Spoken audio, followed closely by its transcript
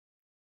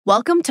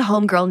Welcome to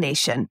Homegirl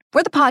Nation.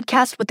 We're the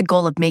podcast with the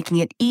goal of making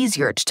it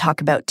easier to talk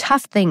about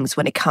tough things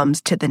when it comes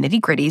to the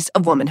nitty-gritties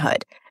of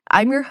womanhood.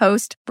 I'm your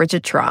host,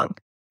 Bridget Trong.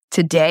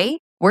 Today,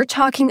 we're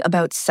talking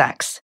about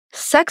sex.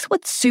 Sex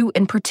with Sue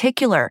in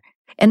particular.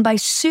 And by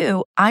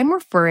Sue, I'm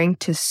referring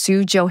to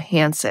Sue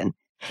Johanson.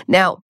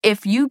 Now,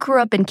 if you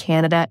grew up in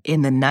Canada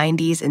in the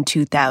 90s and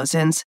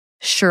 2000s,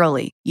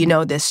 surely you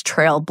know this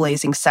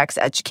trailblazing sex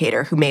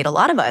educator who made a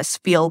lot of us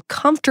feel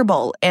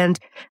comfortable and,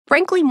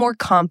 frankly, more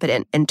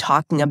confident in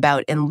talking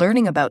about and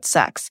learning about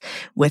sex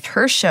with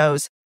her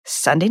shows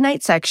Sunday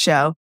Night Sex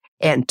Show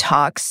and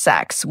Talk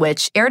Sex,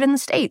 which aired in the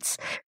States.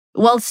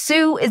 Well,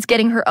 Sue is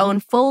getting her own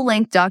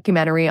full-length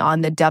documentary on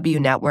the W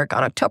Network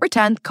on October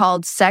 10th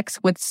called Sex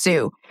with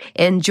Sue.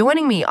 And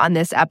joining me on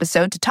this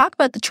episode to talk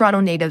about the Toronto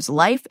native's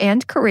life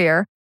and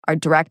career are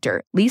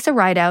director Lisa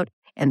Rideout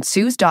and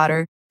Sue's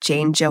daughter,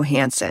 Jane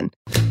Johanson.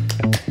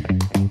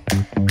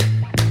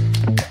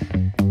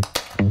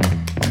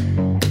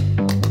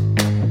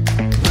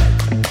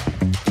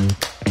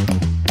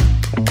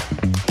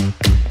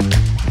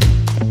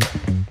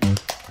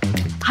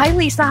 Hi,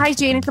 Lisa. Hi,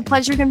 Jane. It's a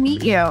pleasure to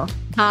meet you.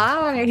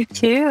 Hi,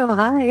 too.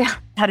 Hi.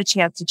 Had a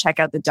chance to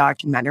check out the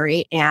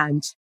documentary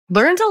and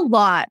learned a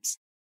lot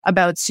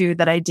about Sue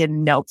that I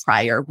didn't know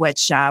prior,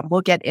 which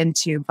we'll get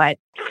into. But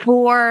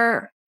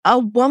for a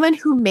woman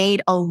who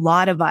made a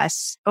lot of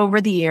us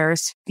over the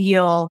years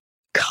feel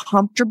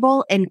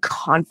comfortable and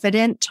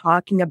confident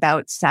talking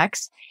about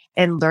sex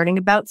and learning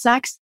about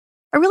sex,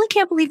 I really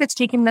can't believe it's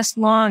taken this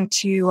long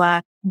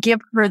to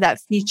give her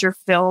that feature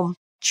film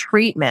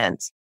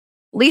treatment.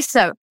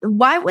 Lisa,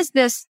 why was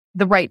this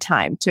the right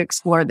time to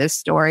explore this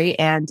story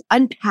and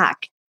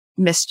unpack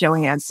Miss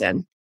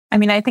Johanson? I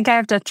mean, I think I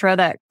have to throw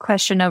that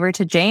question over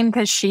to Jane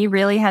because she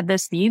really had the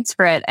seeds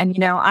for it.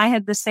 And, I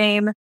had the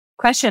same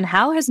question.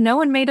 How has no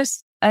one made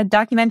a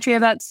documentary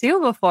about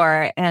Sue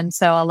before? And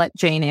so I'll let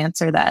Jane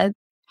answer that.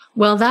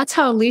 Well, that's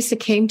how Lisa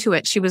came to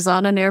it. She was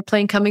on an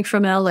airplane coming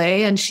from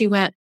LA and she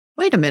went,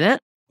 wait a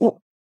minute.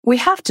 We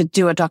have to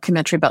do a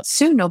documentary about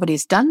Sue.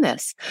 Nobody's done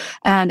this.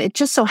 And it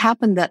just so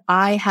happened that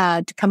I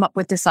had come up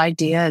with this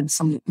idea in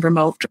some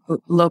remote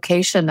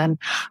location and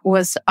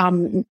was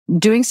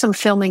doing some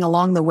filming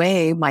along the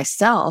way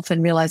myself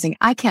and realizing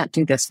I can't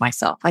do this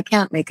myself. I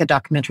can't make a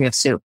documentary of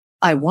Sue.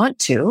 I want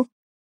to.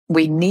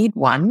 We need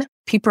one.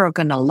 People are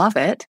going to love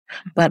it,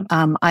 but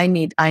I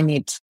need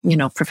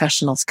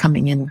professionals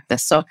coming in with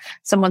this. So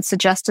someone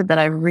suggested that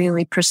I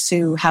really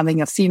pursue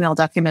having a female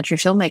documentary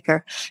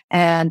filmmaker,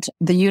 and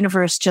the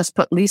universe just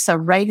put Lisa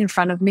right in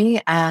front of me,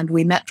 and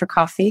we met for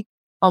coffee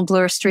on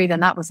Bloor Street,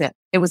 and that was it.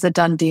 It was a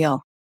done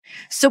deal.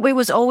 So it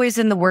was always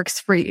in the works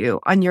for you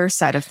on your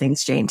side of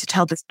things, Jane, to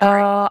tell this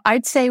story.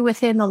 I'd say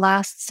within the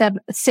last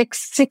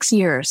six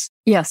years.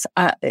 Yes.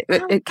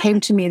 It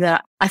came to me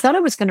that I thought I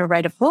was going to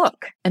write a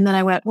book. And then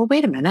I went, well,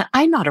 wait a minute.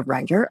 I'm not a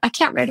writer. I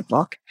can't write a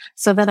book.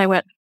 So then I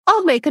went,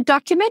 I'll make a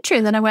documentary.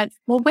 And then I went,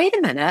 well, wait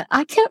a minute.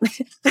 I can't.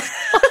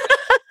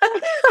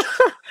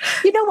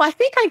 I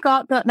think I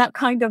got that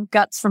kind of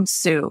guts from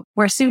Sue,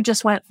 where Sue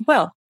just went,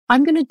 well,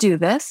 I'm going to do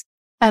this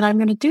and I'm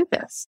going to do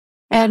this.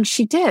 And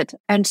she did.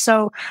 And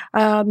so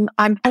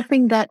I'm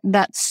hoping that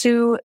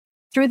Sue,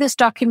 through this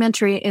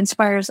documentary,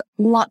 inspires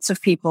lots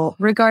of people,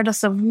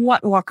 regardless of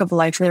what walk of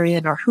life they're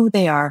in or who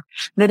they are,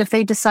 that if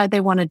they decide they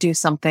want to do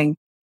something,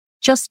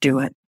 just do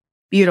it.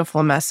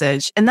 Beautiful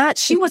message. And that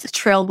she was a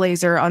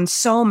trailblazer on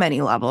so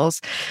many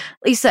levels.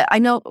 Lisa, I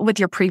know with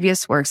your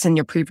previous works and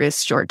your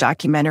previous short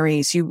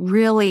documentaries, you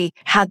really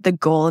had the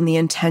goal and the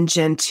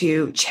intention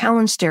to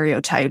challenge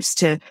stereotypes,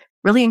 to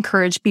really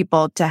encourage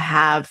people to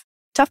have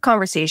tough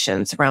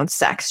conversations around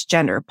sex,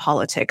 gender,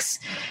 politics.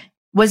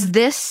 Was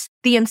this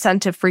the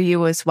incentive for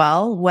you as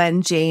well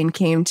when Jane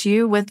came to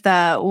you with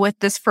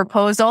this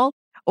proposal?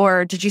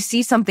 Or did you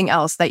see something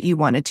else that you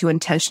wanted to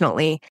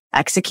intentionally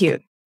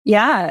execute?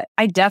 Yeah,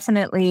 I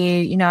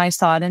definitely, I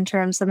saw it in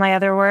terms of my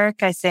other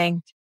work. I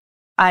think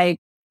I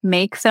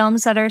make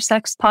films that are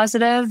sex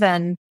positive,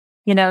 and,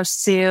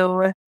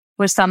 Sue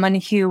was someone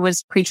who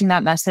was preaching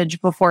that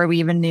message before we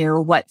even knew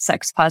what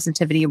sex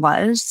positivity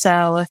was.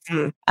 So,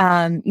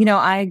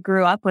 I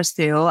grew up with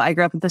Sue. I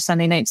grew up with the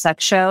Sunday Night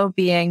Sex Show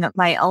being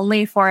my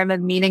only form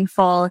of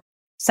meaningful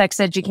sex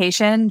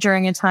education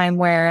during a time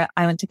where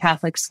I went to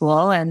Catholic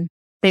school and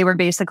they were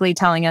basically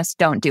telling us,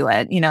 don't do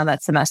it.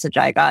 That's the message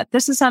I got.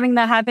 This is something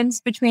that happens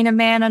between a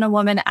man and a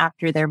woman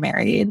after they're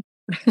married.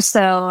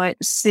 So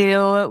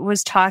Sue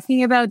was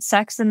talking about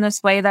sex in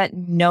this way that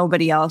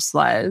nobody else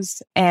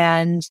was.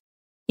 And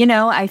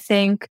I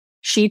think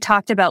she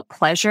talked about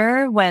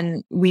pleasure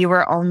when we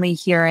were only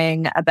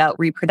hearing about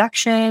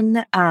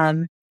reproduction.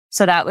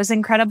 So that was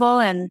incredible.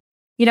 And,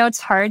 it's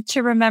hard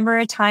to remember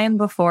a time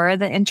before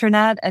the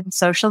internet and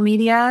social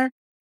media,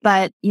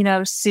 but,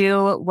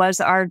 Sue was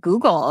our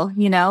Google.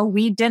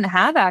 We didn't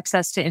have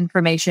access to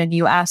information.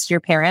 You asked your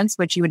parents,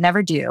 which you would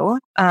never do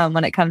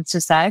when it comes to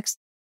sex,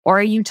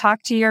 or you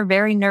talked to your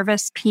very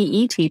nervous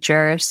PE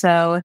teacher.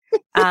 So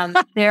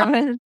there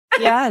was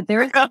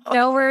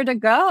nowhere to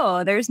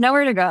go. There's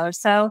nowhere to go.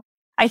 So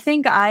I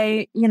think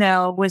I,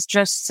 was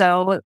just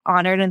so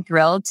honored and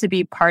thrilled to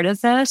be part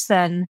of this.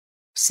 And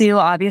Sue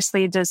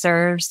obviously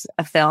deserves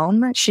a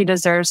film. She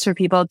deserves for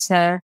people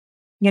to,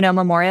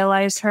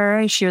 memorialize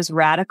her. She was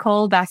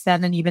radical back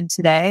then and even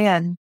today.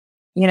 And,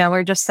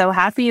 we're just so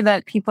happy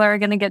that people are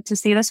going to get to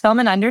see this film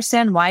and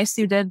understand why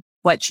Sue did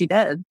what she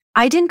did.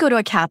 I didn't go to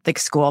a Catholic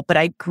school, but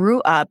I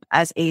grew up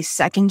as a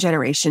second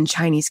generation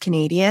Chinese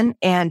Canadian.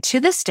 And to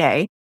this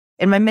day,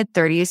 in my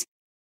mid-30s,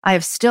 I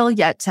have still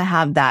yet to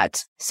have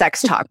that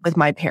sex talk with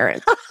my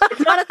parents. It's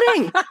not a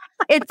thing.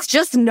 It's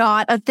just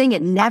not a thing.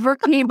 It never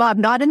came up,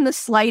 not in the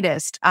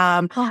slightest.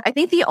 I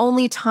think the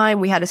only time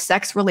we had a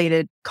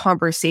sex-related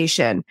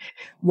conversation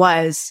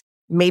was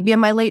maybe in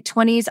my late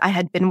 20s. I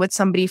had been with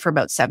somebody for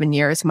about 7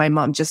 years. My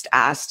mom just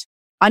asked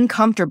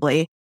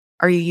uncomfortably,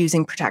 "Are you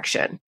using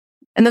protection?"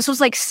 And this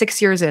was like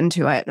 6 years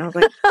into it. And I was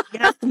like,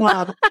 "Yes,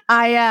 Mom,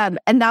 I am."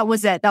 And that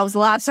was it. That was the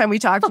last time we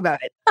talked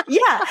about it.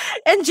 Yeah.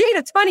 And Jane,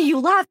 it's funny you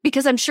laugh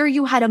because I'm sure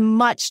you had a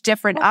much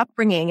different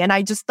upbringing. And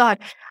I just thought,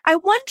 I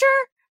wonder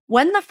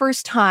when the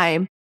first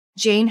time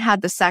Jane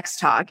had the sex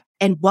talk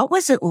and what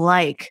was it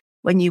like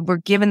when you were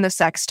given the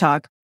sex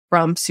talk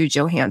from Sue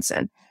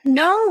Johanson?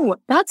 No,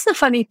 that's the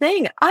funny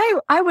thing.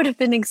 I would have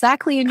been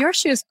exactly in your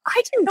shoes.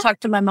 I didn't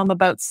talk to my mom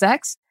about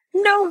sex.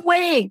 No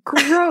way.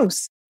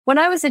 Gross. When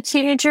I was a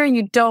teenager,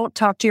 you don't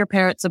talk to your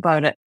parents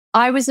about it.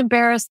 I was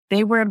embarrassed.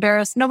 They were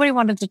embarrassed. Nobody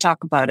wanted to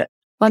talk about it.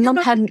 My mom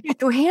hadn't.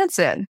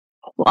 Johanson.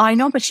 Well, I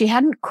know, but she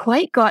hadn't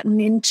quite gotten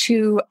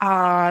into,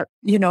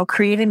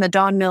 creating the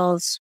Don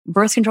Mills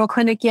birth control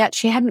clinic yet.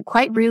 She hadn't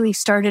quite really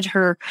started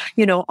her,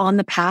 on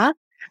the path.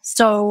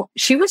 So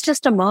she was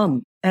just a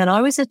mom, and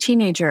I was a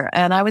teenager,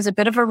 and I was a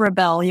bit of a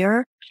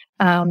rebellier.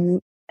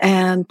 And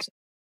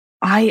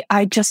I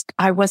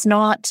was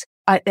not.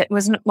 It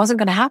wasn't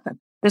going to happen.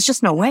 There's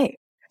just no way.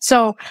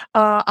 So,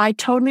 I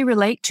totally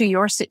relate to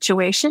your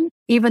situation,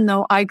 even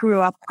though I grew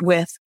up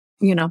with,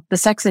 the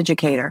sex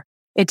educator.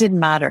 It didn't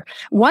matter.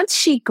 Once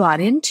she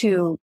got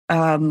into,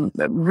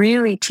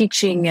 really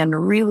teaching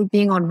and really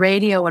being on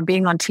radio and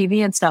being on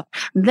TV and stuff,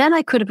 then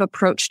I could have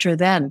approached her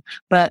then,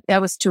 but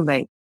that was too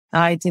late.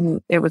 I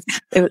didn't,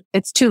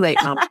 it's too late,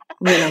 Mom.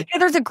 Yeah,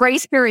 there's a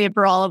grace period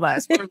for all of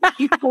us.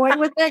 You toy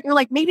with it. You're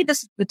like, maybe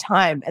this is the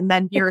time. And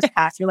then years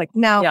pass. You're like,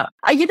 no. Yeah.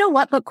 You know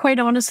what? But quite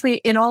honestly,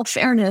 in all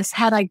fairness,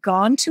 had I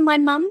gone to my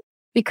mom,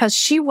 because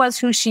she was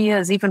who she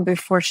is even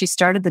before she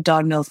started the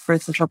Don Mills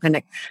birth control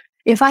clinic,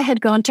 if I had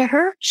gone to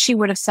her, she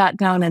would have sat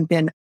down and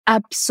been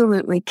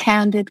absolutely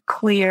candid,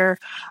 clear,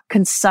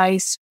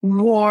 concise,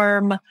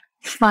 warm,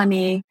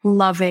 funny,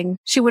 loving.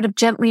 She would have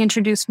gently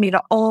introduced me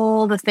to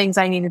all the things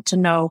I needed to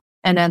know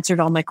and answered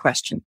all my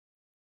questions.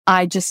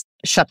 I just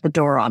shut the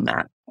door on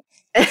that.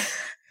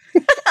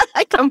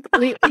 I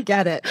completely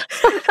get it.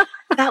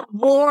 That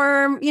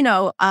warm,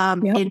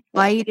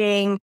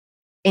 inviting,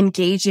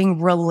 engaging,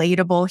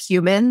 relatable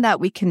human that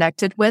we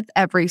connected with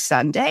every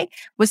Sunday.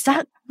 Was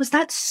that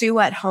Sue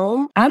at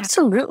home?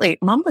 Absolutely.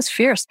 Mom was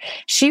fierce.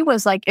 She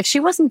was like, if she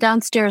wasn't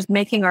downstairs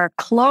making our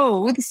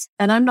clothes,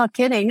 and I'm not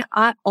kidding,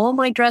 all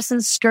my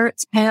dresses,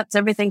 skirts, pants,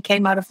 everything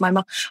came out of my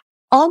mom.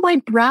 All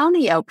my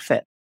brownie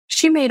outfit.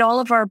 She made all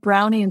of our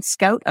brownie and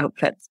scout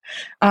outfits,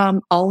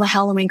 all the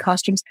Halloween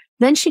costumes.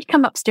 Then she'd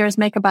come upstairs,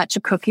 make a batch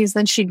of cookies.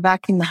 Then she'd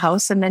vacuum the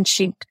house, and then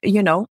she'd,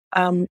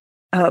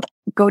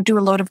 go do a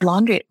load of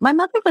laundry. My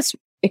mother was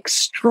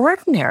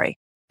extraordinary.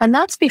 And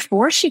that's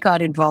before she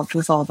got involved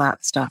with all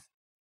that stuff.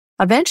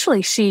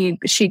 Eventually, she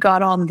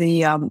got on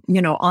the,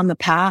 on the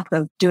path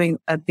of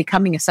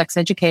becoming a sex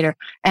educator.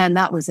 And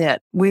that was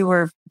it. We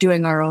were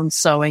doing our own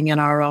sewing and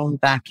our own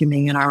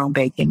vacuuming and our own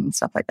baking and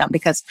stuff like that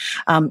because,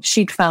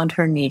 she'd found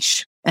her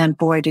niche, and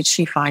boy, did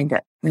she find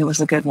it. It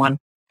was a good one.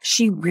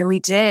 She really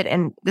did.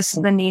 And this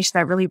is the niche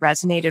that really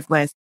resonated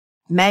with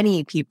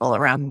many people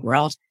around the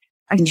world.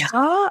 I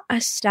saw a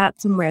stat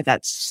somewhere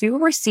that Sue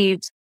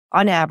received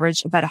on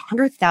average about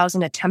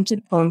 100,000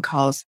 attempted phone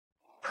calls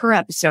per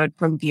episode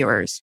from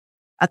viewers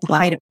at the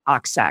height of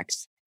talk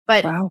sex.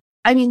 But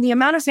I mean, the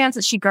amount of fans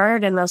that she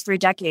garnered in those 3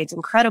 decades,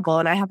 incredible.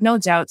 And I have no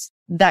doubts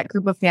that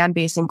group of fan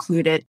base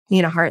included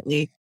Nina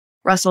Hartley,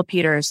 Russell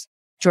Peters,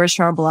 George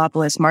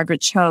Stroumboulopoulos,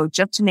 Margaret Cho,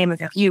 just to name a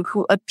few,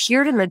 who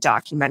appeared in the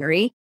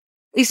documentary.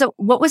 Lisa,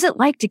 what was it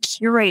like to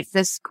curate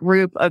this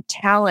group of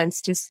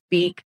talents to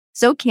speak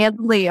so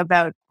candidly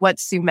about what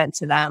Sue meant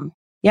to them?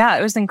 Yeah,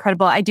 it was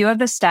incredible. I do have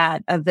the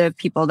stat of the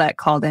people that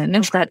called in,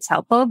 if that's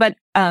helpful. But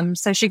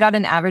so she got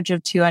an average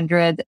of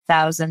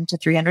 200,000 to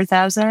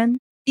 300,000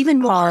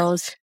 even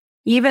calls.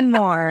 Even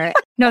more.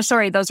 No,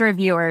 sorry, those were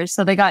viewers.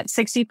 So they got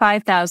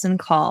 65,000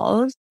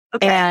 calls,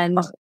 and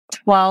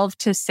 12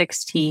 to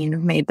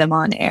 16 made them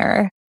on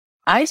air.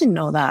 I didn't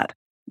know that.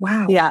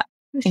 Wow. Yeah,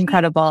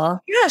 incredible.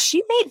 Yeah,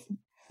 she made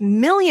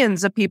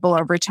millions of people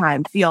over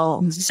time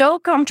feel so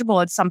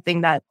comfortable. It's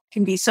something that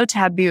can be so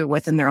taboo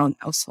within their own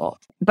household.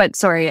 But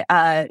sorry,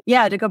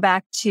 to go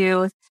back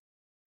to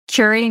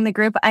curating the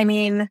group, I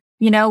mean,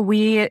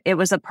 it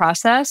was a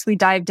process. We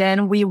dived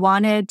in. We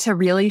wanted to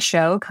really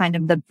show kind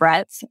of the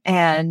breadth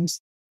and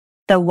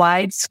the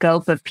wide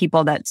scope of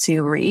people that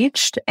Sue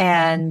reached.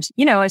 And,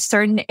 you know, a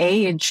certain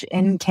age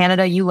in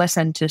Canada, you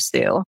listen to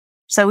Sue.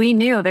 So we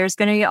knew there's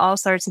going to be all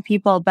sorts of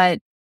people. But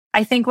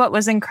I think what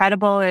was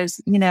incredible is,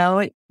 you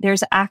know,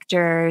 there's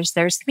actors,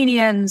 there's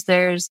comedians,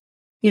 there's,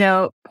 you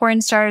know,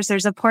 porn stars,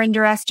 there's a porn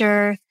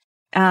director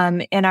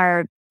in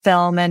our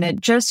film. And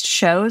it just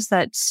shows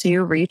that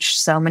Sue reached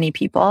so many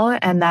people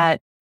and that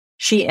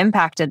she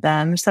impacted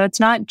them. So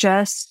it's not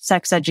just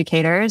sex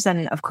educators.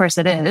 And of course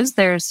it is.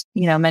 There's,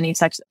 you know, many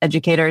sex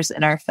educators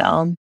in our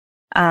film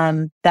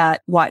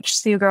that watched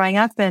Sue growing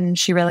up, and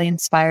she really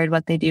inspired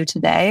what they do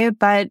today.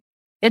 But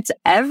it's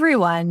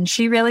everyone.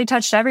 She really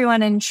touched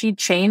everyone, and she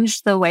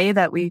changed the way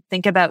that we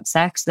think about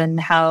sex and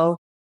how,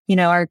 you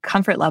know, our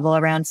comfort level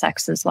around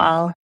sex as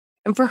well.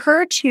 And for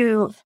her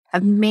to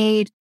have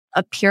made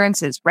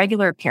appearances,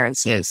 regular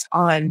appearances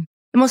on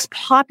the most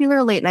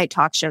popular late night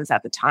talk shows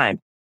at the time,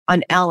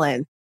 on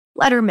Ellen,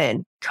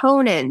 Letterman,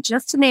 Conan,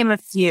 just to name a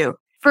few.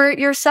 For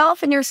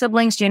yourself and your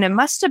siblings, Jane, it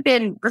must have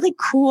been really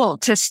cool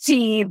to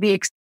see the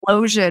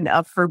explosion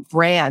of her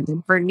brand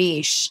and her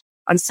niche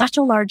on such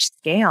a large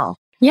scale.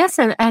 Yes.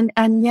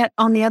 And yet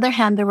on the other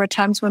hand, there were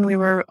times when we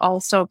were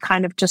also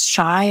kind of just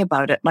shy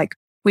about it. Like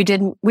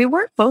we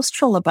weren't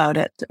boastful about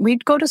it.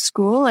 We'd go to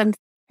school and,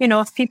 you know,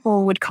 if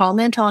people would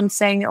comment on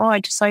saying, oh, I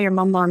just saw your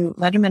mom on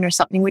Letterman or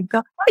something, we'd go,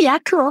 oh yeah,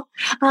 cool.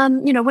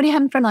 You know, what are you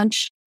having for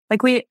lunch?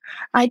 Like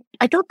I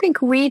don't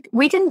think we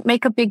didn't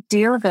make a big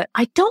deal of it.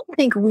 I don't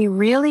think we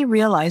really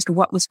realized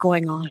what was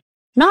going on.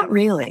 Not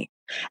really.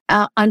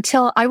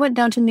 Until I went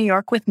down to New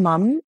York with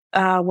Mom,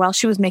 while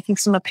she was making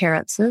some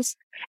appearances.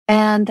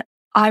 And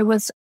I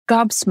was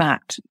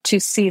gobsmacked to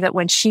see that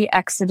when she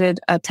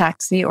exited a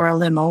taxi or a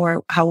limo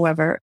or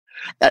however,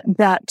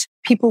 that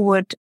people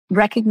would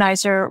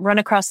recognize her, run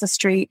across the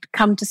street,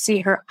 come to see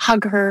her,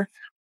 hug her,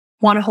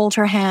 want to hold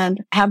her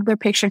hand, have their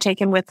picture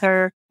taken with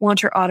her,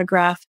 want her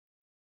autograph,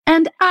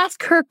 and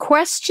ask her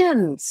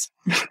questions.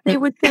 They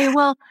would say,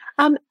 well,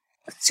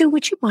 Sue,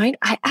 would you mind?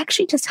 I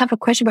actually just have a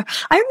question.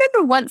 I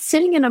remember once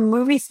sitting in a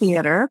movie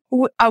theater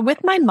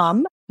with my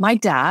mom, my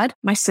dad,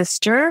 my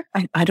sister.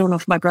 I don't know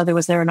if my brother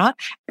was there or not.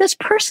 This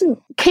person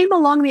came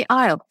along the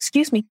aisle,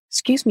 excuse me,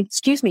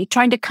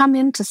 trying to come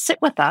in to sit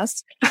with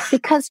us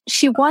because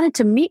she wanted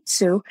to meet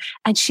Sue,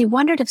 and she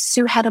wondered if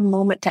Sue had a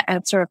moment to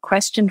answer a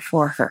question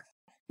for her.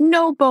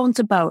 No bones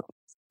about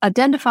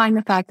identifying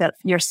the fact that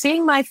you're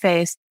seeing my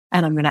face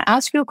and I'm going to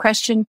ask you a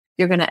question.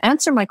 You're going to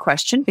answer my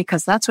question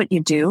because that's what you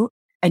do,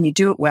 and you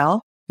do it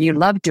well. You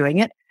love doing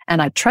it, and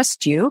I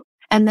trust you.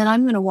 And then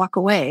I'm going to walk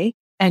away,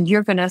 and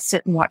you're going to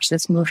sit and watch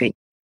this movie.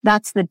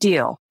 That's the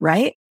deal,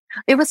 right?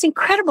 It was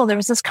incredible. There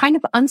was this kind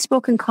of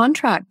unspoken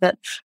contract that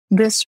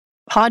this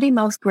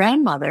potty-mouthed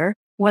grandmother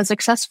was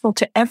accessible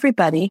to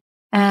everybody,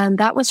 and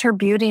that was her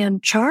beauty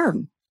and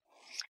charm.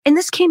 And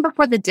this came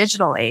before the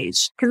digital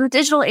age, because the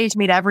digital age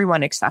made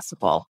everyone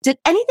accessible. Did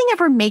anything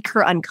ever make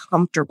her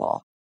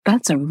uncomfortable?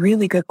 That's a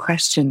really good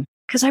question.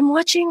 Because I'm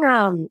watching,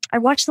 I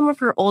watched some of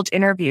her old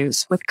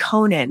interviews with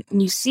Conan,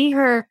 and you see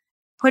her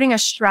putting a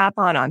strap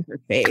on her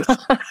face.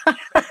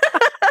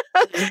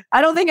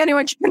 I don't think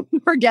anyone can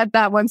forget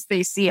that once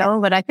they see it.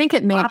 Oh, but I think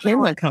it made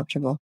him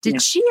uncomfortable.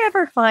 Did she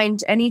ever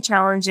find any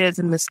challenges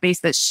in the space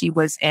that she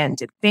was in?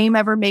 Did fame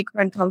ever make her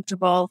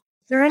uncomfortable?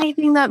 Is there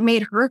anything that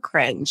made her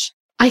cringe?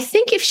 I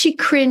think if she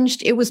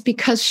cringed, it was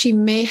because she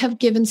may have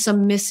given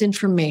some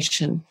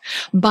misinformation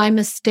by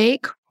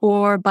mistake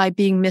or by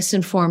being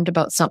misinformed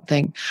about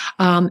something.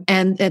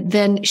 And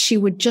then she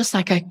would just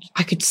like,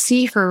 I could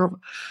see her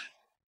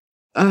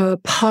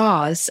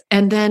pause.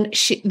 And then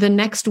the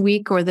next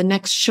week or the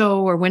next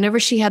show or whenever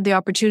she had the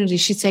opportunity,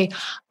 she'd say,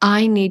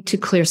 I need to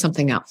clear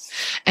something up.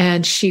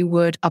 And she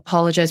would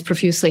apologize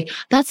profusely.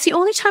 That's the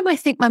only time I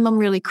think my mom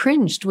really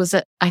cringed, was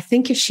that I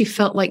think if she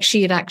felt like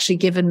she had actually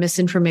given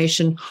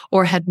misinformation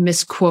or had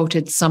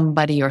misquoted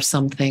somebody or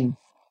something.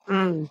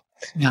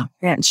 Yeah.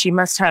 And she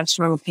must have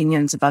strong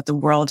opinions about the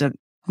world of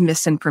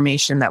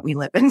misinformation that we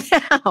live in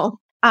now.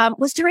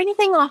 Was there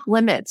anything off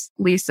limits,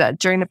 Lisa,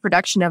 during the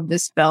production of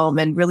this film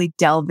and really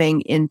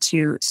delving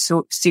into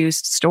Sue's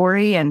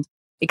story and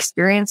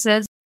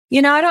experiences?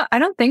 You know, I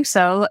don't think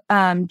so.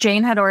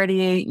 Jane had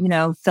already, you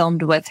know,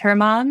 filmed with her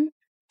mom.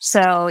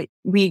 So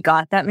we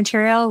got that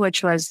material,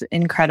 which was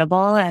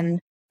incredible. And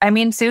I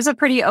mean, Sue's a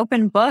pretty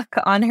open book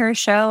on her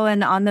show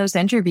and on those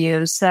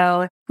interviews.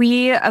 So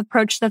we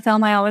approached the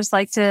film. I always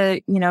like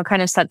to, you know,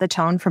 kind of set the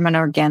tone from an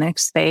organic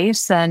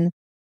space. And,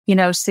 you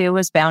know, Sue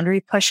was boundary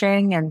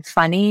pushing and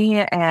funny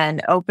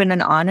and open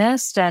and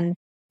honest. And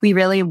we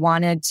really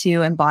wanted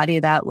to embody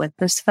that with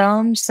this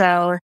film.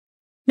 So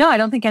no, I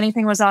don't think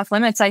anything was off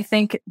limits. I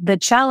think the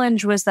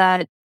challenge was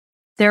that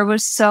there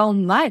was so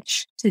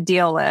much to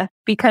deal with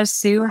because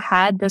Sue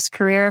had this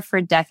career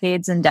for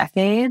decades and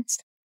decades.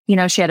 You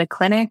know, she had a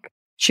clinic,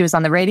 she was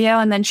on the radio,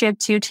 and then she had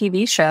 2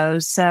 TV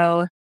shows.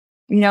 So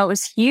it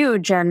was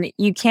huge. And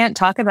you can't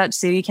talk about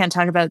Sue, you can't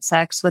talk about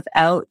sex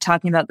without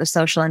talking about the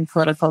social and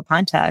political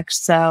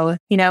context. So,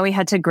 we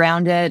had to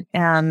ground it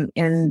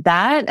in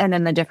that and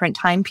in the different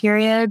time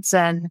periods.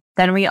 And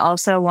then we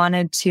also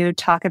wanted to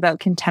talk about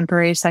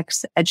contemporary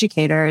sex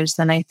educators.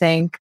 And I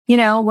think,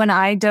 when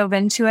I dove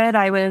into it,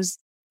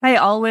 I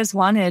always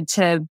wanted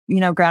to,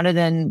 ground it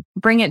and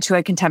bring it to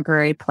a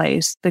contemporary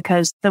place,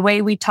 because the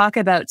way we talk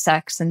about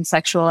sex and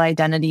sexual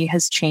identity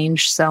has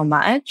changed so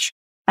much.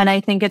 And I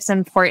think it's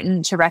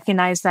important to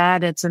recognize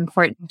that. It's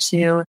important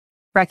to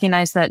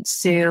recognize that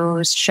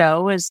Sue's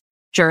show is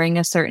during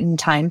a certain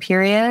time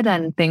period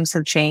and things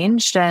have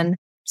changed. And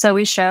so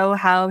we show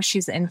how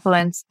she's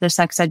influenced the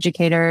sex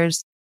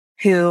educators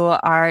who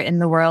are in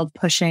the world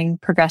pushing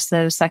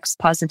progressive sex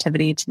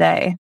positivity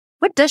today.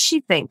 What does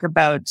she think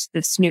about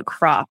this new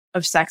crop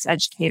of sex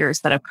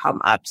educators that have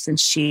come up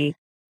since she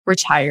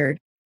retired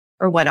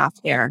or went off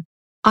air?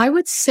 I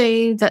would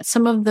say that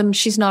some of them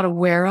she's not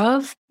aware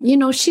of.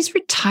 She's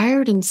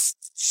retired and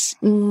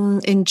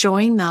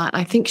enjoying that.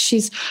 I think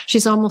she's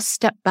almost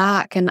stepped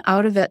back and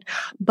out of it.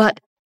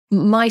 But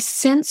my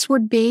sense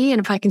would be,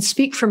 and if I can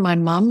speak for my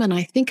mom, and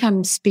I think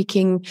I'm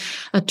speaking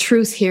a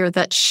truth here,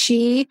 that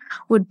she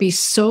would be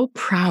so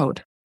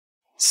proud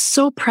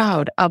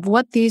of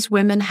what these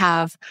women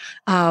have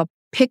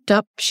picked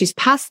up. She's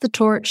passed the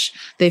torch.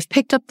 They've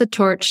picked up the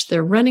torch.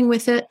 They're running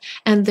with it.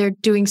 And they're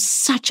doing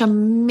such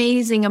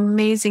amazing,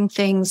 amazing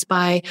things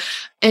by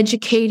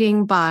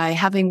educating, by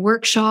having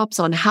workshops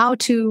on how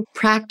to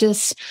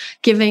practice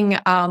giving,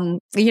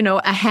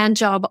 a hand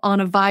job on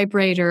a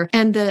vibrator,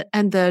 and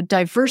the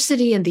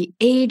diversity and the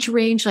age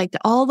range, like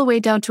all the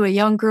way down to a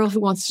young girl who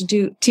wants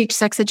to teach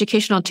sex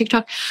education on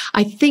TikTok.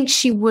 I think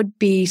she would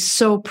be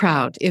so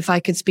proud. If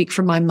I could speak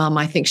for my mom,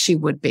 I think she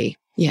would be.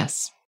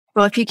 Yes.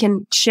 Well, if you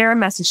can share a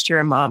message to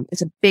your mom,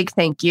 it's a big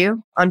thank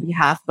you on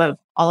behalf of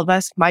all of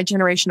us, my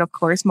generation, of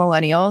course,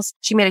 millennials.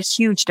 She made a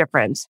huge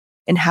difference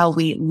in how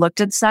we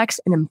looked at sex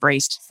and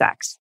embraced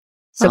sex.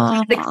 So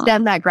please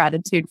extend that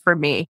gratitude for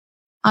me.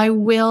 I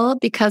will,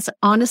 because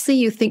honestly,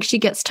 you think she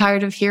gets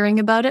tired of hearing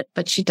about it,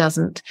 but she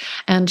doesn't.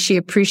 And she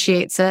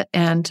appreciates it.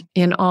 And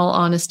in all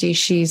honesty,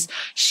 she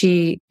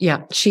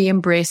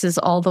embraces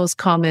all those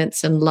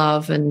comments and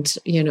love and,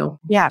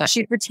 Yeah,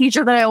 she's the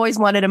teacher that I always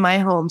wanted in my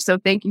home. So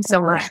thank you so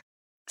much.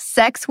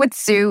 Sex with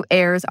Sue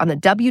airs on the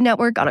W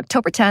Network on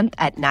October 10th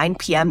at 9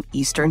 p.m.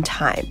 Eastern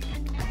Time.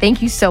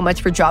 Thank you so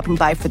much for dropping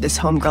by for this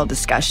homegirl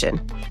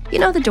discussion.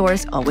 The door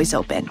is always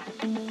open.